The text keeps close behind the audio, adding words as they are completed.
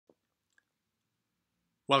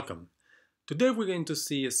Welcome. Today we're going to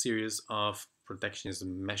see a series of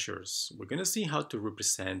protectionism measures. We're going to see how to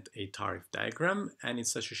represent a tariff diagram and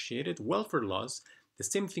its associated welfare laws, the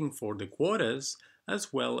same thing for the quotas,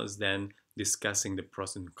 as well as then discussing the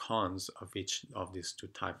pros and cons of each of these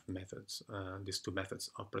these two methods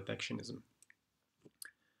of protectionism.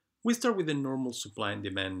 We start with the normal supply and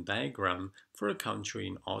demand diagram for a country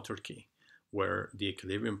in autarky, where the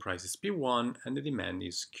equilibrium price is P1 and the demand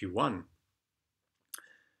is Q1.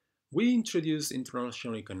 We introduce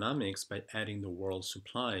international economics by adding the world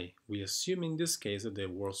supply. We assume in this case that the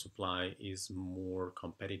world supply is more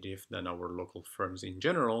competitive than our local firms in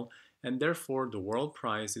general, and therefore the world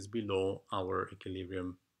price is below our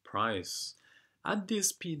equilibrium price. At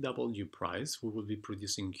this PW price, we will be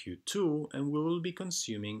producing Q2 and we will be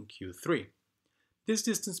consuming Q3. This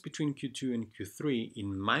distance between Q2 and Q3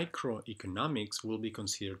 in microeconomics will be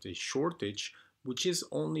considered a shortage, which is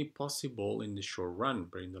only possible in the short run,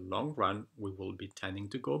 but in the long run, we will be tending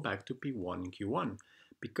to go back to P1 and Q1.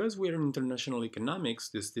 Because we are in international economics,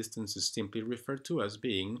 this distance is simply referred to as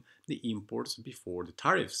being the imports before the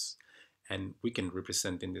tariffs. And we can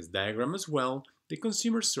represent in this diagram as well the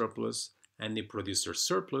consumer surplus and the producer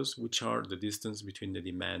surplus, which are the distance between the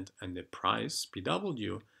demand and the price,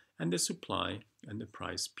 PW, and the supply and the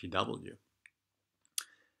price, PW.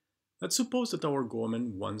 Let's suppose that our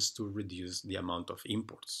government wants to reduce the amount of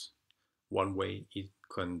imports. One way it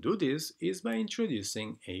can do this is by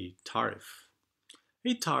introducing a tariff.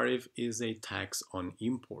 A tariff is a tax on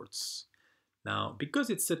imports. Now, because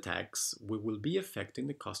it's a tax, we will be affecting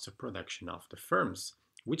the cost of production of the firms.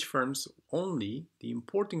 Which firms? Only the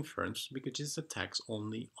importing firms, because it's a tax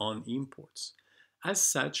only on imports. As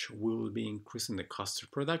such, we will be increasing the cost of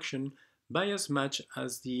production by as much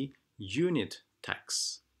as the unit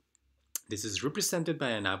tax. This is represented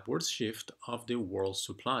by an upward shift of the world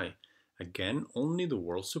supply. Again, only the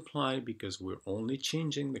world supply because we're only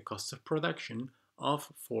changing the cost of production of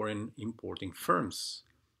foreign importing firms.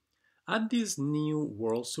 At this new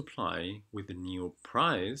world supply with the new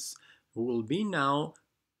price, we will be now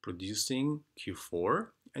producing Q4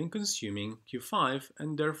 and consuming Q5,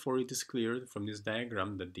 and therefore it is clear from this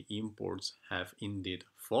diagram that the imports have indeed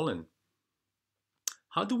fallen.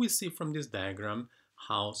 How do we see from this diagram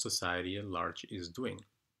how society at large is doing?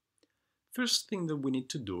 First thing that we need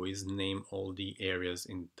to do is name all the areas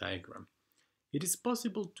in the diagram. It is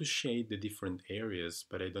possible to shade the different areas,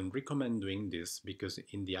 but I don't recommend doing this because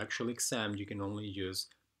in the actual exam you can only use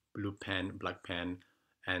blue pen, black pen,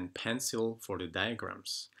 and pencil for the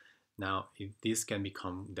diagrams. Now, this can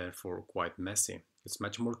become therefore quite messy. It's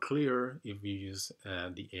much more clear if we use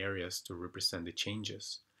the areas to represent the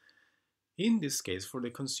changes. In this case, for the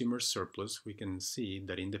consumer surplus, we can see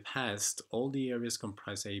that in the past, all the areas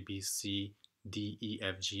comprise A, B, C, D, E,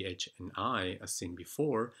 F, G, H, and I, as seen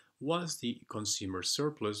before, was the consumer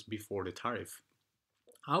surplus before the tariff.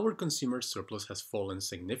 Our consumer surplus has fallen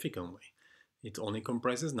significantly. It only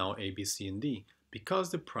comprises now A, B, C, and D, because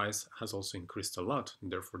the price has also increased a lot.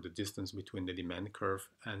 Therefore, the distance between the demand curve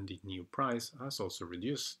and the new price has also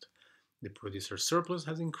reduced. The producer surplus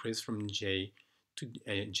has increased from J to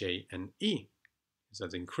J and E. It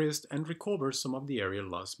has increased and recovered some of the area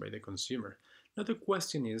lost by the consumer. Now the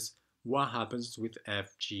question is, what happens with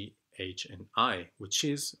F, G, H, and I, which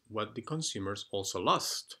is what the consumers also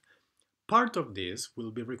lost? Part of this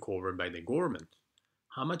will be recovered by the government.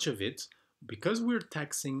 How much of it? Because we're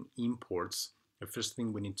taxing imports, the first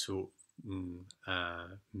thing we need to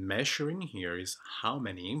measure in here is how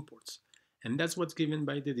many imports. And that's what's given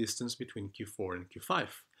by the distance between Q4 and Q5.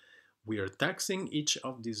 We are taxing each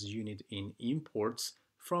of these unit in imports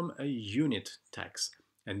from a unit tax.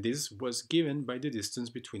 And this was given by the distance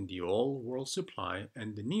between the old world supply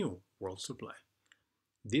and the new world supply.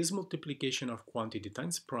 This multiplication of quantity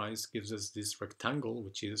times price gives us this rectangle,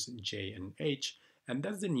 which is J and H, and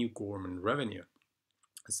that's the new government revenue.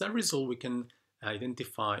 As a result, we can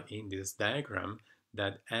identify in this diagram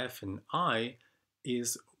that F and I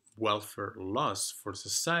is welfare loss for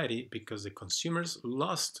society because the consumers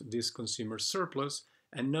lost this consumer surplus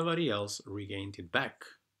and nobody else regained it back.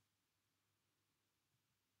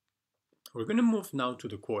 We're going to move now to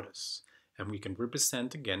the quotas, and we can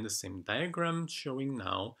represent again the same diagram showing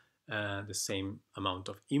now the same amount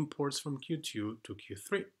of imports from Q2 to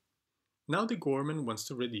Q3. Now the government wants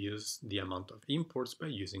to reduce the amount of imports by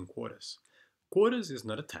using quotas. Quotas is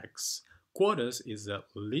not a tax. Quotas is a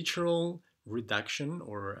literal reduction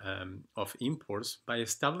of imports by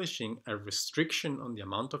establishing a restriction on the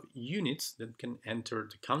amount of units that can enter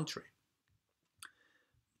the country.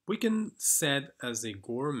 We can set as a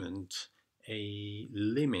government a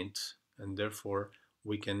limit, and therefore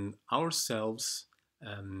we can ourselves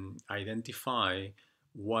identify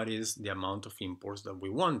what is the amount of imports that we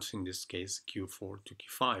want, in this case Q4 to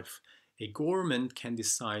Q5. A government can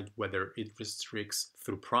decide whether it restricts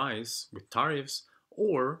through price with tariffs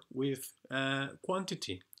or with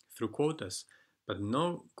quantity through quotas, but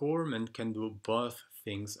no government can do both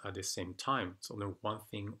things at the same time. It's only one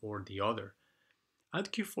thing or the other.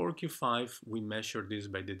 At Q4, Q5, we measure this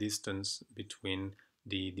by the distance between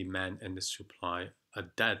the demand and the supply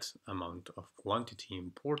at that amount of quantity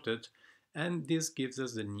imported, and this gives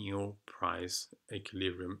us the new price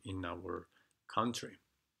equilibrium in our country.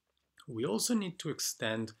 We also need to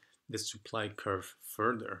extend the supply curve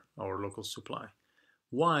further, our local supply.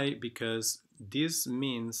 Why? Because this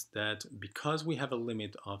means that because we have a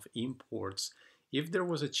limit of imports, if there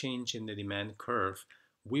was a change in the demand curve,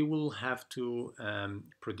 we will have to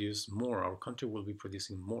produce more. Our country will be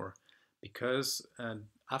producing more because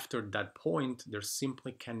after that point, there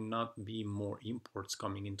simply cannot be more imports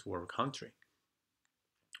coming into our country.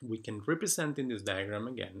 We can represent in this diagram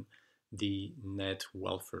again the net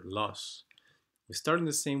welfare loss. We start in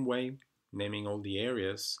the same way, naming all the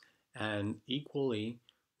areas, and equally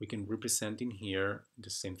we can represent in here the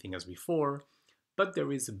same thing as before, but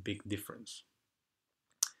there is a big difference.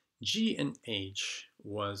 G and H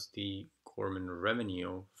was the government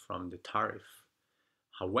revenue from the tariff.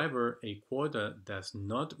 However, a quota does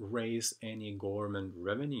not raise any government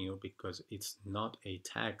revenue because it's not a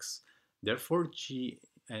tax. Therefore, G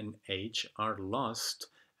and H are lost,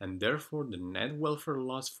 and therefore the net welfare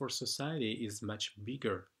loss for society is much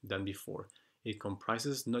bigger than before. It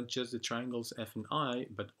comprises not just the triangles F and I,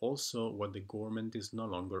 but also what the government is no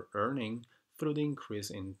longer earning through the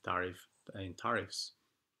increase in tariffs.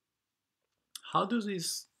 How do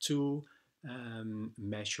these two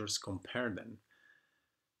measures compare then?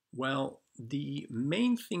 Well, the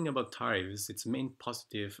main thing about tariffs, its main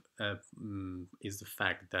positive is the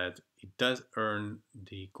fact that it does earn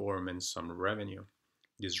the government some revenue.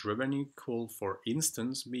 This revenue could, for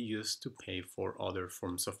instance, be used to pay for other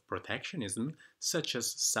forms of protectionism, such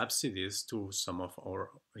as subsidies to some of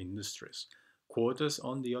our industries. Quotas,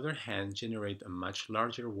 on the other hand, generate a much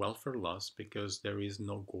larger welfare loss because there is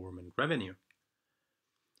no government revenue.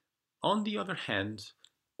 On the other hand,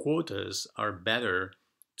 quotas are better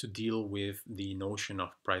to deal with the notion of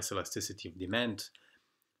price elasticity of demand.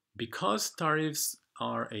 Because tariffs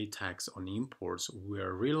are a tax on imports, we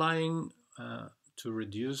are relying to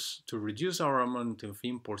reduce our amount of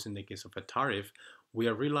imports in the case of a tariff. We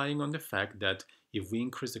are relying on the fact that if we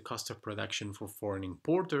increase the cost of production for foreign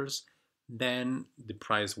importers, then the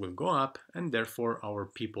price will go up and therefore our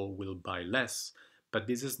people will buy less. But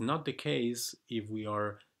this is not the case if we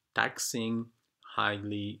are taxing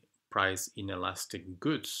highly price inelastic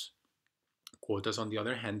goods. Quotas, on the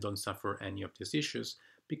other hand, don't suffer any of these issues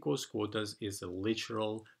because quotas is a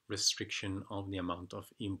literal restriction of the amount of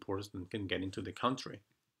imports that can get into the country.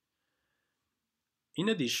 In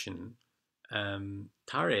addition,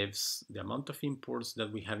 tariffs, the amount of imports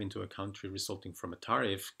that we have into a country resulting from a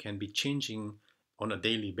tariff can be changing on a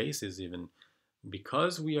daily basis even.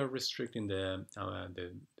 Because we are restricting the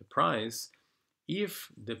price, if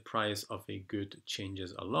the price of a good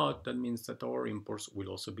changes a lot, that means that our imports will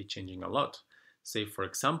also be changing a lot. Say, for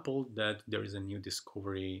example, that there is a new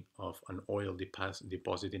discovery of an oil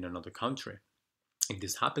deposit in another country. If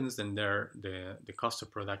this happens, then the cost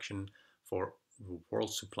of production for the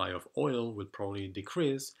world supply of oil will probably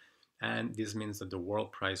decrease, and this means that the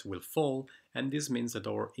world price will fall, and this means that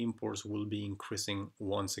our imports will be increasing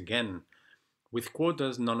once again. With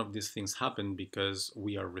quotas, none of these things happen because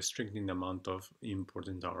we are restricting the amount of import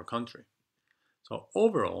into our country. So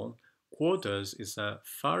overall, quotas is a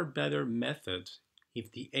far better method if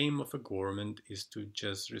the aim of a government is to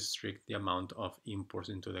just restrict the amount of imports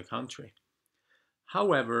into the country.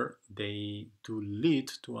 However, they do lead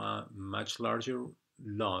to a much larger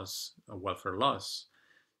loss, a welfare loss.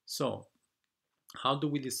 So, how do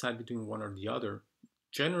we decide between one or the other?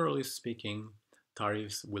 Generally speaking,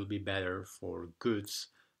 tariffs will be better for goods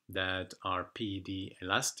that are PED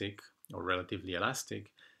elastic or relatively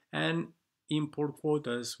elastic, and import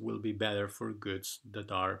quotas will be better for goods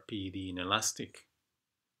that are PED inelastic.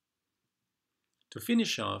 To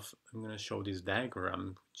finish off, I'm going to show this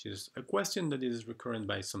diagram, which is a question that is recurrent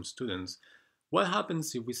by some students. What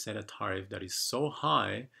happens if we set a tariff that is so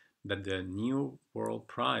high that the new world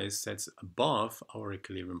price sets above our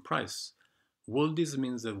equilibrium price? Will this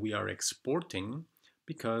mean that we are exporting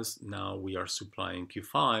because now we are supplying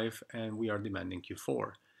Q5 and we are demanding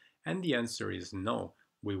Q4? And the answer is no,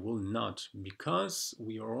 we will not, because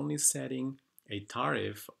we are only setting a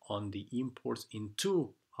tariff on the imports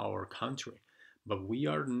into our country. But we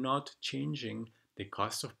are not changing the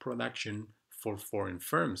cost of production for foreign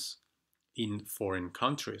firms in foreign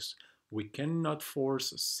countries. We cannot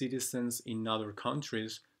force citizens in other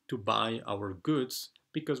countries to buy our goods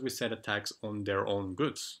because we set a tax on their own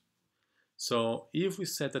goods. So if we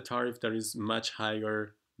set a tariff that is much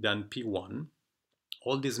higher than P1,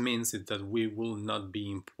 all this means is that we will not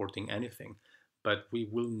be importing anything, but we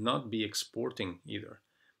will not be exporting either.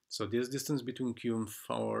 So this distance between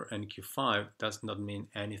Q4 and Q5 does not mean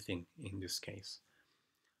anything in this case.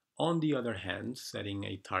 On the other hand, setting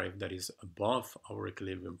a tariff that is above our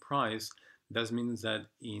equilibrium price does mean that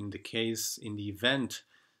in the event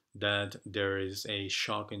that there is a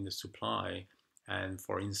shock in the supply, and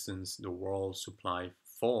for instance, the world supply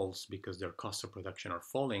falls because their cost of production are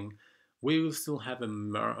falling, we will still have a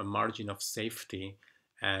margin of safety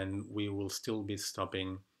and we will still be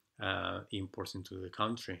stopping imports into the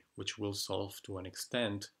country, which will solve to an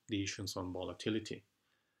extent the issues on volatility.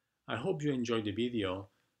 I hope you enjoyed the video.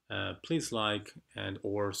 Please like and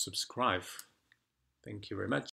or subscribe. Thank you very much.